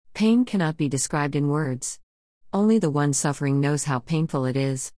Pain cannot be described in words. Only the one suffering knows how painful it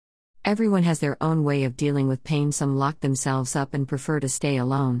is. Everyone has their own way of dealing with pain. Some lock themselves up and prefer to stay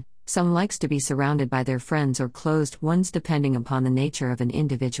alone. Some likes to be surrounded by their friends or closed ones, depending upon the nature of an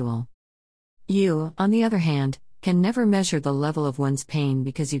individual. You, on the other hand, can never measure the level of one's pain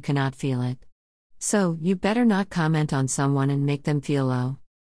because you cannot feel it. So, you better not comment on someone and make them feel low.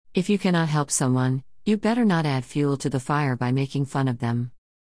 If you cannot help someone, you better not add fuel to the fire by making fun of them.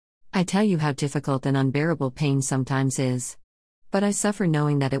 I tell you how difficult and unbearable pain sometimes is. But I suffer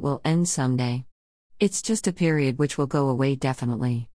knowing that it will end someday. It's just a period which will go away definitely.